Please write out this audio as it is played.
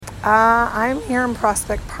I'm here in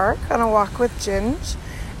Prospect Park on a walk with Ginge,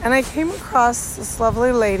 and I came across this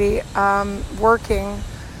lovely lady working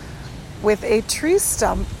with a tree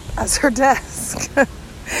stump as her desk.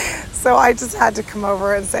 So I just had to come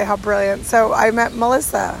over and say how brilliant. So I met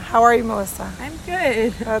Melissa. How are you, Melissa? I'm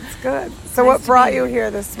good. That's good. So what brought you here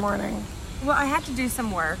this morning? Well, I had to do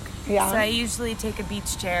some work. Yeah. So I usually take a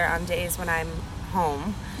beach chair on days when I'm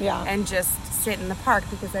home. Yeah. And just sit in the park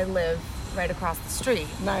because I live right across the street.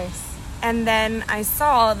 Nice. And then I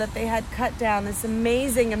saw that they had cut down this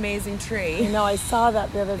amazing, amazing tree. You know, I saw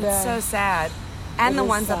that the other day. It's so sad. And the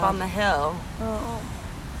ones up on the hill. Oh.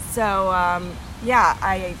 So, yeah,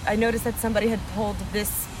 I noticed that somebody had pulled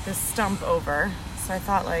this stump over. So I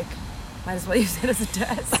thought, like, might as well use it as a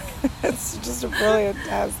desk. It's just a brilliant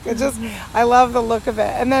desk. I love the look of it.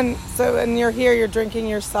 And then, and you're here, you're drinking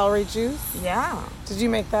your celery juice? Yeah. Did you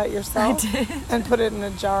make that yourself? I did. And put it in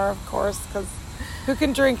a jar, of course, because who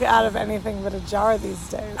can drink out of anything but a jar these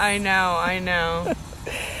days? I know.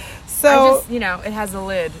 So, it has a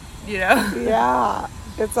lid, Yeah,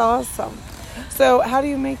 it's awesome. So, how do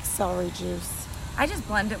you make celery juice? I just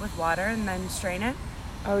blend it with water and then strain it.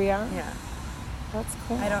 Oh, yeah? Yeah. That's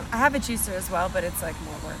cool. I have a juicer as well, but it's like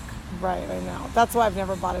more work. Right, I know. That's why I've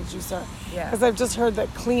never bought a juicer. Yeah. Because I've just heard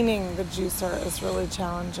that cleaning the juicer is really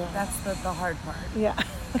challenging. That's the hard part. Yeah.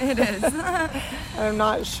 It is. I'm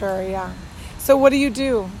not sure, yeah. So what do you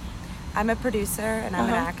do? I'm a producer and I'm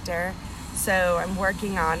an actor. So I'm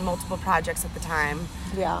working on multiple projects at the time.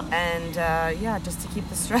 Yeah. And just to keep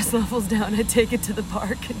the stress levels down, I take it to the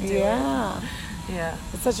park and do it. Yeah.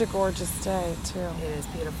 It's such a gorgeous day, too. It is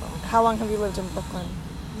beautiful. How long have you lived in Brooklyn?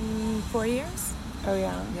 4 years. Oh,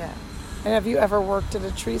 yeah. Yeah. And have you ever worked at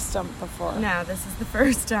a tree stump before? No, this is the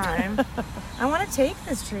first time. I want to take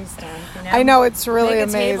this tree stump, I know, it's really Make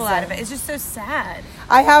amazing. a table out of it. It's just so sad.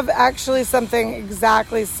 I have actually something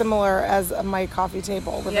exactly similar as my coffee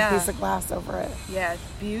table with a piece of glass over it. Yeah,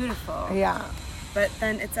 it's beautiful. Yeah. But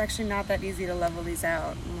then it's actually not that easy to level these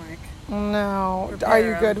out. I'm like, no. Are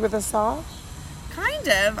you good with a saw? kind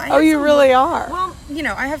of. You really are? Well,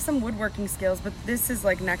 I have some woodworking skills, but this is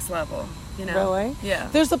like next level, Really? Yeah.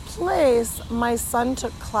 There's a place my son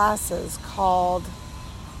took classes called,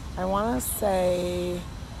 I want to say,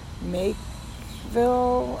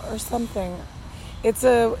 Makeville or something. It's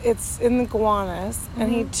in the Gowanus,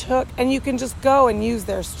 and you can just go and use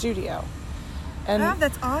their studio. And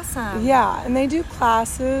that's awesome. yeah, and they do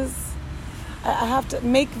classes. I have to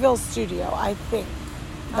Makeville Studio, I think.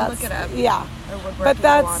 I'll look it up. Yeah, but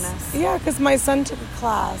because my son took a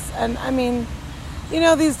class, and I mean,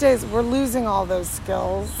 these days we're losing all those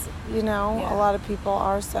skills. A lot of people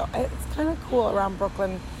are, so it's kind of cool around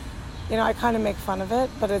Brooklyn. I kind of make fun of it,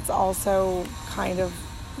 but it's also kind of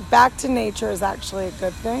back to nature is actually a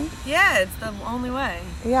good thing. Yeah, it's the only way.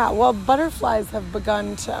 Yeah, well, butterflies have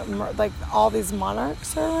begun to, like, all these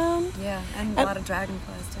monarchs are around. Yeah, and a lot of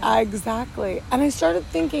dragonflies too. Exactly. And I started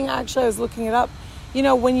thinking, actually, I was looking it up,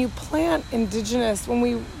 when you plant indigenous, when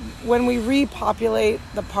we repopulate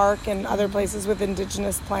the park and other places with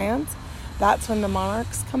indigenous plants, that's when the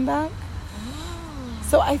monarchs come back. Oh.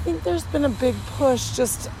 So I think there's been a big push,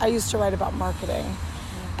 I used to write about marketing.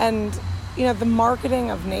 Yeah. And the marketing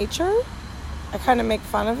of nature, I kind of make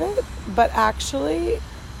fun of it, but actually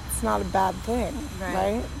it's not a bad thing,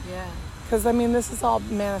 right? Yeah. Because, this is all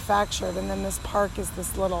manufactured, and then this park is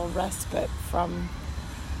this little respite from,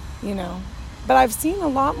 But I've seen a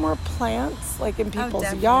lot more plants, like in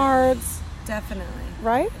people's yards. Definitely.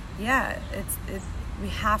 Right? Yeah, we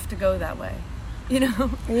have to go that way,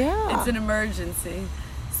 Yeah. It's an emergency.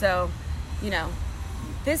 So,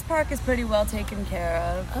 this park is pretty well taken care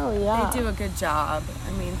of. Oh, yeah. They do a good job.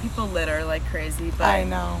 People litter like crazy, but I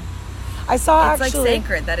know. I saw it's like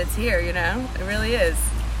sacred that it's here, It really is.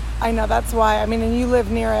 I know, that's why. And you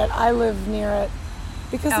live near it. I live near it.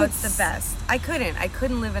 Because it's the best. I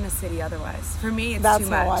couldn't live in a city otherwise. For me, it's that's too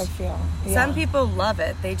much. That's how I feel. Yeah. Some people love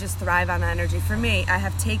it. They just thrive on the energy. For me, I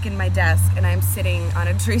have taken my desk and I'm sitting on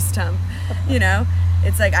a tree stump,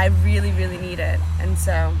 It's like I really, really need it. And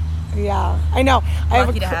so... Yeah, I know.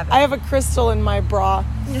 I have a crystal in my bra.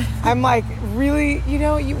 I'm like, really,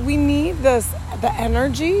 we need the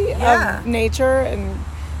energy of nature, and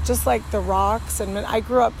just like the rocks. And I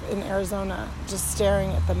grew up in Arizona just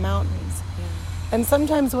staring at the mountains. Yeah. And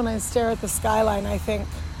sometimes when I stare at the skyline, I think,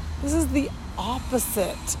 this is the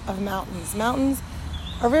opposite of mountains. Mountains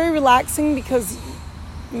are very relaxing because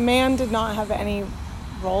man did not have any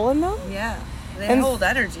role in them. Yeah. They hold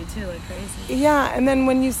energy too, like crazy. Yeah, and then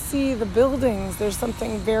when you see the buildings, there's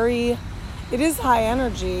something it is high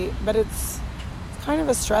energy, but it's kind of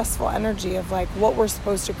a stressful energy of like what we're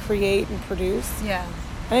supposed to create and produce. Yeah.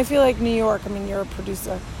 And I feel like New York, I mean, you're a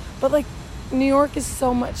producer, but like New York is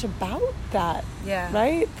so much about that. Yeah.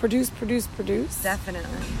 Right? Produce. Definitely.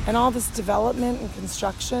 And all this development and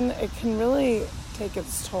construction, it can really take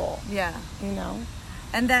its toll. Yeah. You know?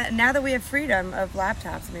 And that now that we have freedom of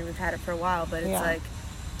laptops, I mean, we've had it for a while, but it's like,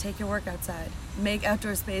 take your work outside. Make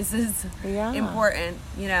outdoor spaces important,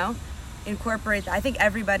 you know? Incorporate I think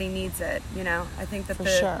everybody needs it, you know? I think that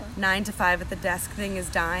the 9 to 5 at the desk thing is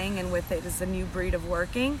dying, and with it is a new breed of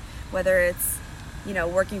working, whether it's, you know,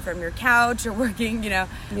 working from your couch or working, you know,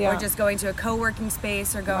 or just going to a co-working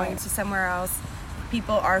space or going to somewhere else.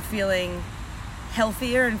 People are feeling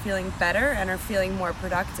healthier and feeling better and are feeling more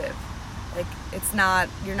productive. Like, it's not,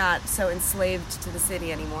 you're not so enslaved to the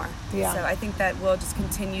city anymore. Yeah. So I think that we'll just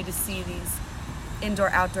continue to see these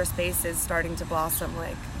indoor-outdoor spaces starting to blossom,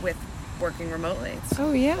 like, with working remotely.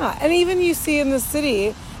 Oh, yeah. And even you see in the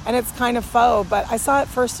city, and it's kind of faux, but I saw it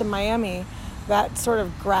first in Miami, that sort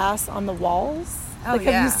of grass on the walls. Oh, like,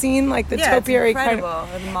 have you seen, like, the topiary kind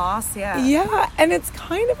of... and moss, Yeah, and it's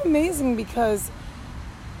kind of amazing because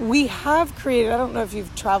we have created, I don't know if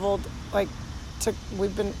you've traveled, like,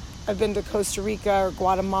 I've been to Costa Rica or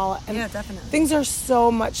Guatemala, and definitely. Things are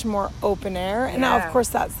so much more open air. And now, of course,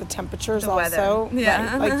 that's the temperatures also.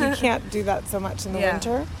 Yeah. Right? Like, you can't do that so much in the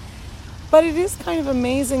winter. But it is kind of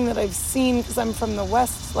amazing that I've seen, because I'm from the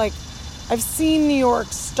West, like, I've seen New York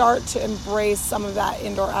start to embrace some of that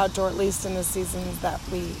indoor-outdoor, at least in the seasons that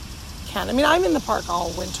we can. I mean, I'm in the park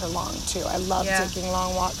all winter long, too. I love taking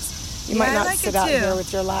long walks. You might not sit out here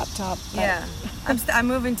with your laptop. But. Yeah. I'm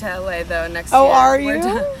moving to LA, though, next year. Oh, are you?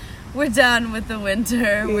 We're done with the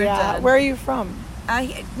winter. We're done. Where are you from?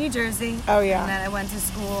 New Jersey. Oh, yeah. And then I went to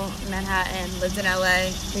school in Manhattan, lived in LA.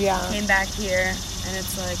 Yeah. Came back here, and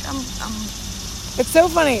it's like, It's so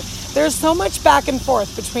funny. There's so much back and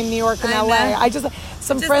forth between New York and LA.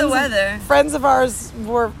 Friends of ours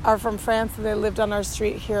are from France, and they lived on our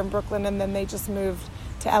street here in Brooklyn, and then they just moved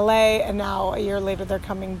to LA, and now a year later they're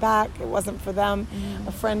coming back. It wasn't for them.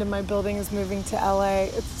 A friend in my building is moving to LA.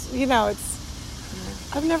 It's, you know,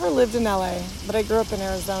 I've never lived in LA, but I grew up in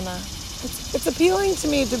Arizona. It's appealing to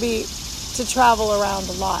me to travel around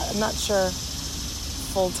a lot. I'm not sure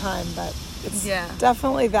full time, but it's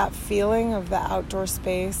definitely that feeling of the outdoor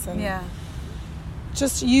space, and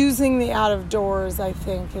just using the out of doors, I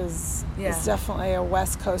think, is definitely a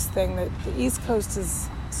West Coast thing that the East Coast is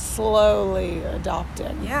slowly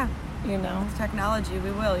adopting. Yeah. You know? With technology,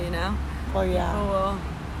 we will, you know? Well, yeah. People will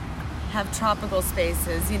have tropical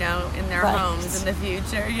spaces, you know, in their homes in the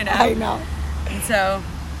future, you know? I know. And so...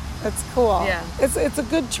 It's cool. Yeah. It's a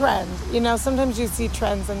good trend. You know, sometimes you see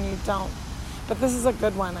trends and you don't. But this is a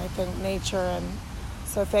good one, I think, nature. And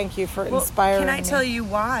so thank you for inspiring me. Can I tell you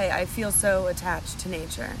why I feel so attached to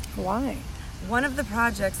nature? Why? One of the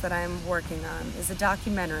projects that I'm working on is a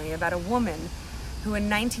documentary about a woman who in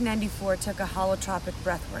 1994 took a holotropic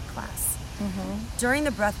breathwork class. Mm-hmm. During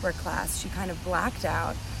the breathwork class, she kind of blacked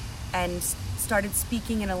out and started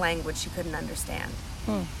speaking in a language she couldn't understand.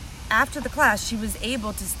 After the class, she was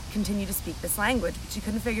able to continue to speak this language, but she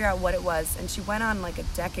couldn't figure out what it was, and she went on like a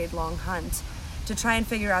decade-long hunt to try and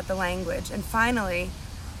figure out the language. And finally,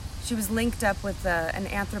 she was linked up with an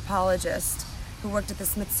anthropologist who worked at the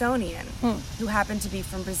Smithsonian, who happened to be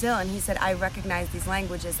from Brazil, and he said, I recognize these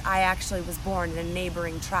languages. I actually was born in a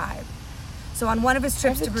neighboring tribe. So on one of his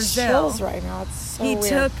trips to Brazil, chills right now. It's so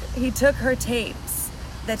weird. He took her tapes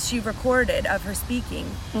that she recorded of her speaking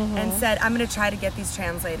and said, I'm going to try to get these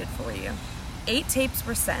translated for you. 8 tapes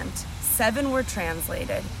were sent, 7 were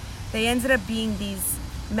translated. They ended up being these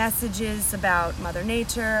messages about Mother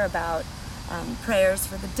Nature, about prayers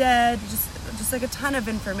for the dead, just like a ton of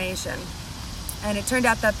information. And it turned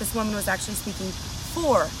out that this woman was actually speaking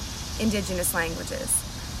 4 indigenous languages.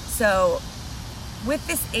 So with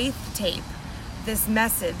this 8th tape, this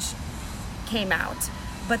message came out.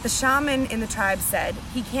 But the shaman in the tribe said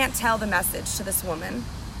he can't tell the message to this woman,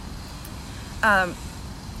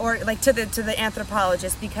 or like to the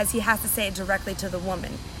anthropologist, because he has to say it directly to the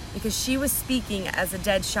woman, because she was speaking as a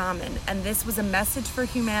dead shaman, and this was a message for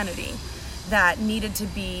humanity that needed to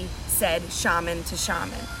be said shaman to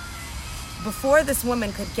shaman. Before this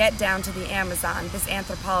woman could get down to the Amazon, this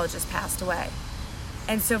anthropologist passed away.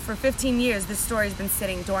 And so for 15 years, this story's been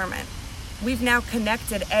sitting dormant. We've now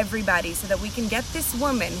connected everybody so that we can get this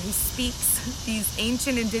woman who speaks these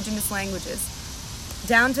ancient indigenous languages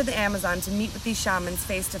down to the Amazon to meet with these shamans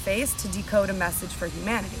face to face to decode a message for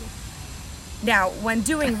humanity. Now, when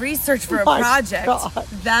doing research for a project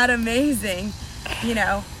that amazing, you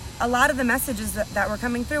know, a lot of the messages that were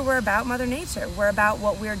coming through were about Mother Nature. We're about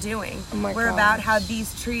what we're doing. We're about how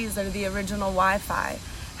these trees are the original Wi-Fi,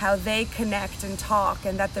 how they connect and talk,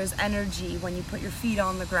 and that there's energy when you put your feet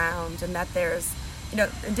on the ground, and that there's,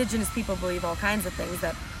 indigenous people believe all kinds of things,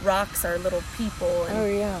 that rocks are little people, and Oh,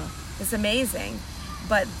 yeah. it's amazing.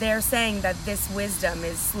 But they're saying that this wisdom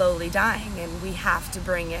is slowly dying, and we have to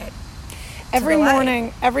bring it Every the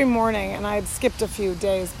light. morning, and I had skipped a few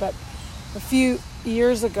days, but a few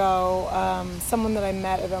years ago, someone that I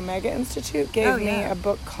met at Omega Institute gave me a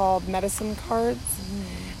book called Medicine Cards.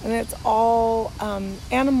 And it's all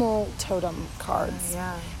animal totem cards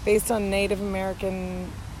based on Native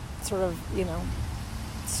American sort of,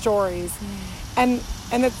 stories. And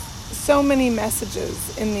it's so many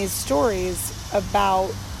messages in these stories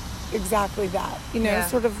about exactly that.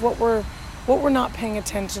 Sort of what we're not paying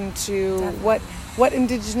attention to, Definitely. what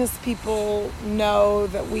indigenous people know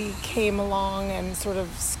that we came along and sort of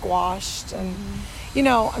squashed. And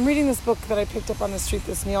I'm reading this book that I picked up on the street,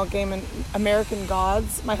 this Neil Gaiman, American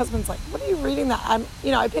Gods. My husband's like, "What are you reading that?"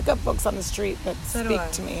 I pick up books on the street that speak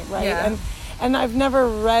to me, right? Yeah. And I've never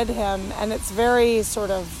read him, and it's very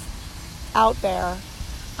sort of out there,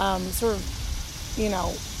 sort of,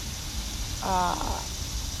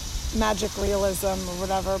 magic realism or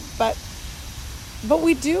whatever. But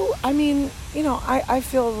we do, I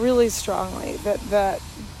feel really strongly that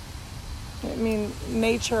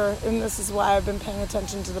nature, and this is why I've been paying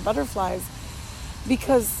attention to the butterflies,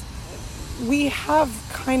 because we have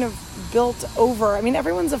kind of built over,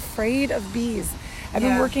 everyone's afraid of bees. I've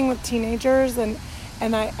been working with teenagers, and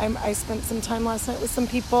I spent some time last night with some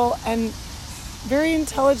people, and very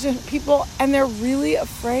intelligent people, and they're really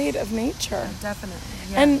afraid of nature. Definitely.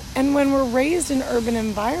 Yeah. And when we're raised in urban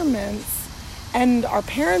environments and our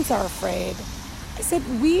parents are afraid, I said,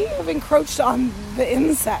 we have encroached on the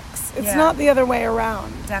insects. It's not the other way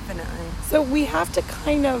around. Definitely. So we have to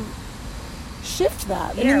kind of shift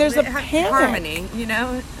that. There's a panic. Harmony,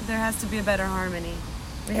 there has to be a better harmony.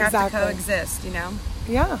 We have to coexist,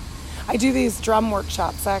 Yeah. I do these drum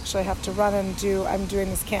workshops. I actually have to run and I'm doing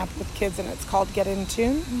this camp with kids, and it's called Get In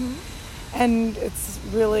Tune. And it's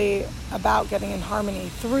really about getting in harmony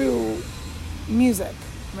through music.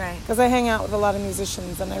 Right. Because I hang out with a lot of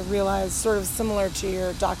musicians, and I realize, sort of similar to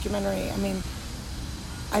your documentary,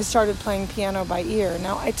 I started playing piano by ear.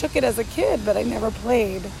 Now, I took it as a kid, but I never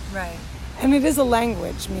played. Right. And it is a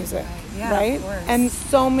language, music, right? Of course. And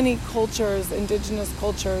so many cultures, indigenous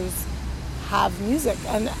cultures, have music.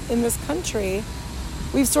 And in this country,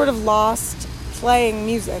 we've sort of lost playing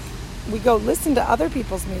music. We go listen to other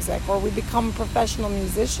people's music, or we become professional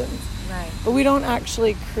musicians. Right. But we don't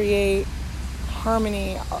actually create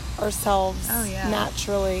harmony ourselves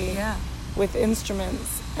naturally with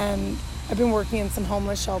instruments. And I've been working in some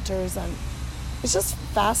homeless shelters, and it's just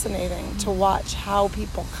fascinating to watch how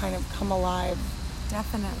people kind of come alive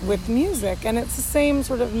with music. And it's the same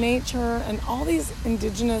sort of nature and all these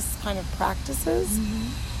indigenous kind of practices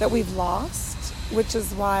that we've lost, which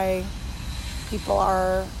is why people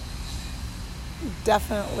are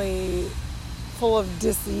definitely full of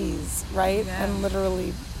disease, right? And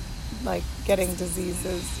literally like getting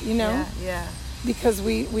diseases, Yeah. because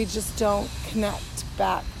we just don't connect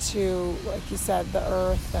back to, like you said, the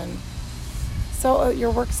earth. And so your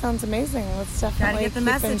work sounds amazing. Let's definitely Gotta get the keep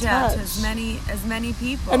in message out to touch. as many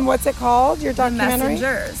people. And what's it called, your documentary? The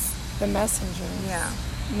Messengers. The Messengers. Yeah.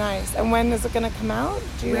 Nice. And when is it going to come out?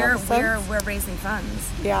 Do you have a sense? We're raising funds.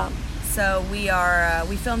 Yeah. So we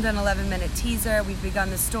filmed an 11-minute teaser. We've begun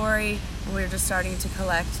the story, and we're just starting to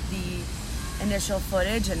collect the initial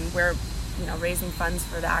footage, and we're raising funds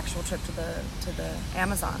for the actual trip to the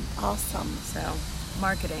Amazon. Awesome. So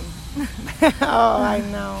marketing. Oh, I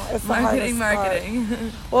know. It's the hardest marketing. part.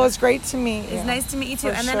 Well, it's great to meet you. It's nice to meet you too.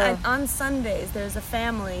 For And sure. then on Sundays, there's a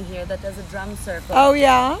family here that does a drum circle. Oh,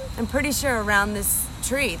 yeah? I'm pretty sure around this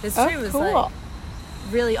tree. This Oh, tree was cool. like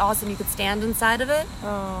really awesome. You could stand inside of it.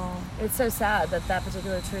 Oh. It's so sad that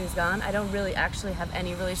particular tree is gone. I don't really actually have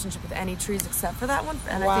any relationship with any trees except for that one,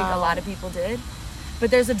 and I think a lot of people did. But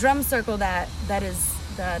there's a drum circle that is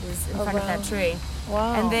in front of that tree.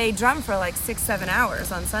 Wow. And they drum for like 6-7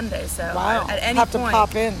 hours on Sunday. So Wow. at any have point, to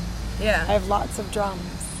pop in. Yeah. I have lots of drums.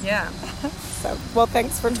 Yeah. So, well,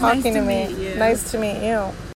 thanks for talking to to me. meet you. Nice to meet you.